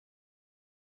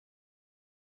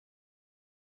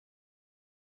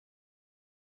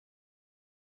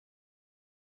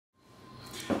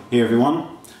Hey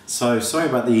everyone, so sorry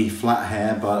about the flat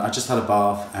hair, but I just had a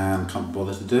bath and can't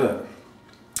bother to do it.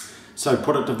 So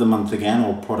product of the month again,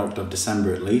 or product of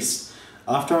December at least.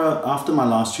 After my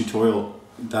last tutorial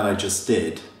that I just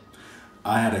did,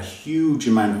 I had a huge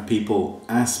amount of people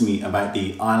ask me about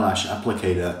the eyelash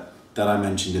applicator that I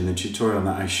mentioned in the tutorial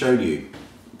that I showed you.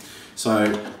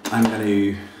 So I'm going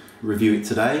to review it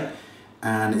today,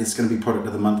 and it's going to be product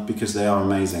of the month because they are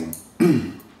amazing.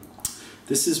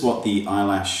 This is what the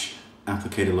eyelash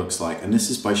applicator looks like, and this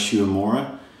is by Shu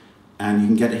Uemura, and you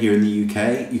can get it here in the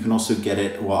UK. You can also get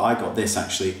it, well, I got this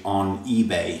actually on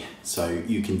eBay, so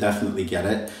you can definitely get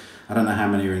it. I don't know how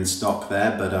many are in stock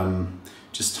there, but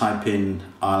just type in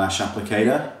eyelash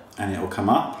applicator and it will come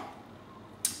up.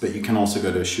 But you can also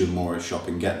go to a Shu Uemura shop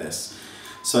and get this.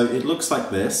 So it looks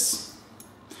like this,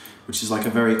 which is like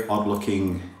a very odd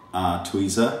looking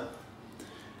tweezer.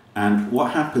 And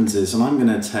what happens is, and I'm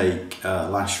going to take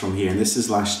lash from here, and this is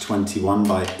lash 21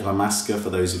 by Illamasqua for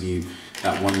those of you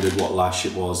that wondered what lash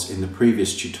it was in the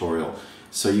previous tutorial.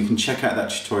 So you can check out that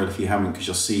tutorial if you haven't, because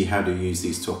you'll see how to use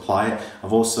these to apply it.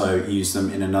 I've also used them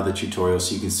in another tutorial,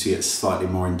 so you can see it slightly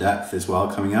more in depth as well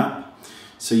coming up.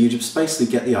 So you just basically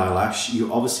get the eyelash.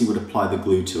 You obviously would apply the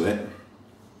glue to it.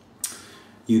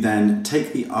 You then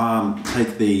take the eyelash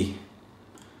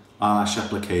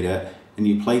applicator and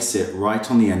you place it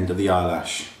right on the end of the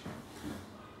eyelash,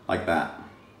 like that.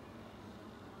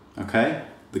 Okay,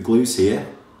 the glue's here.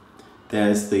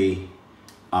 There's the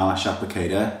eyelash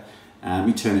applicator, and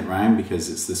we turn it around because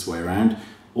it's this way around.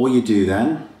 All you do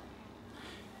then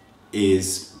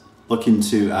is look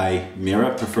into a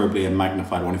mirror, preferably a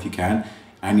magnified one if you can,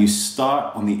 and you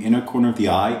start on the inner corner of the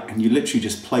eye, and you literally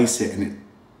just place it in it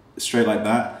straight like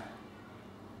that,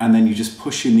 and then you just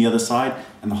push in the other side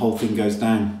and the whole thing goes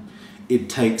down. It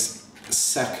takes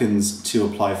seconds to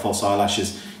apply false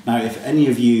eyelashes. Now, if any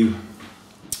of you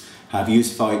have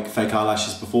used fake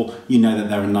eyelashes before, you know that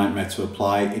they're a nightmare to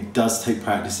apply. It does take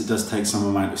practice, it does take some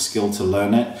amount of skill to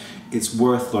learn it. It's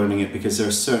worth learning it because there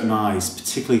are certain eyes,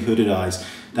 particularly hooded eyes,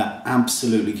 that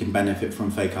absolutely can benefit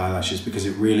from fake eyelashes because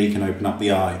it really can open up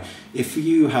the eye. If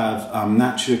you have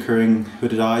naturally occurring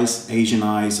hooded eyes, Asian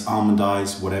eyes, almond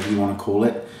eyes, whatever you want to call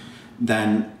it,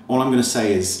 then all I'm going to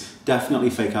say is definitely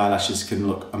fake eyelashes can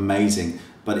look amazing,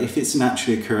 but if it's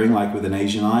naturally occurring like with an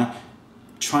Asian eye,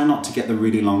 try not to get the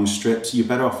really long strips. You're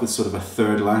better off with sort of a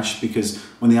third lash, because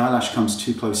when the eyelash comes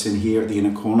too close in here at the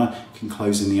inner corner, it can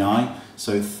close in the eye.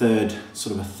 So a third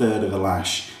of a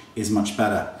lash is much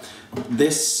better.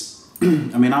 This, I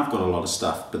mean, I've got a lot of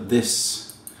stuff, but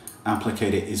this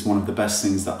applicator is one of the best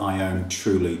things that I own,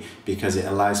 truly, because it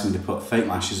allows me to put fake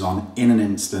lashes on in an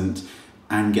instant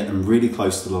and get them really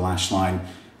close to the lash line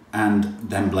and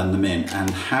then blend them in. And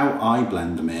how I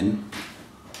blend them in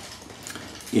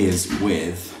is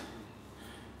with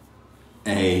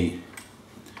a,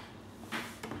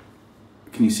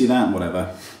 can you see that?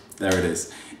 Whatever, there it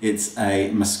is. It's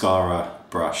a mascara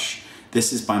brush.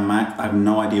 This is by MAC. I have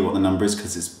no idea what the number is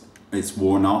because it's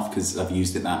worn off because I've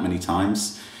used it that many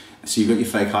times. So you've got your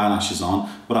fake eyelashes on.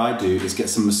 What I do is get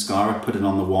some mascara, put it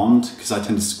on the wand, because I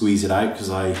tend to squeeze it out because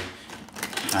I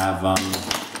have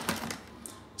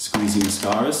squeezy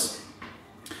mascaras.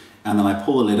 And then I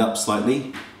pull the lid up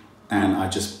slightly and I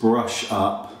just brush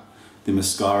up the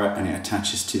mascara and it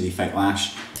attaches to the fake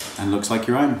lash and looks like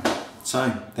your own.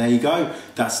 So there you go.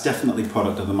 That's definitely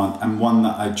product of the month, and one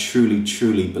that I truly,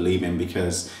 truly believe in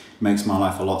because it makes my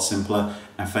life a lot simpler,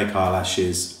 and fake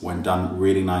eyelashes, when done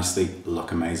really nicely,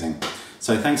 look amazing.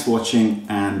 So thanks for watching,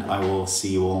 and I will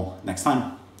see you all next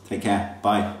time. Take care.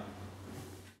 Bye.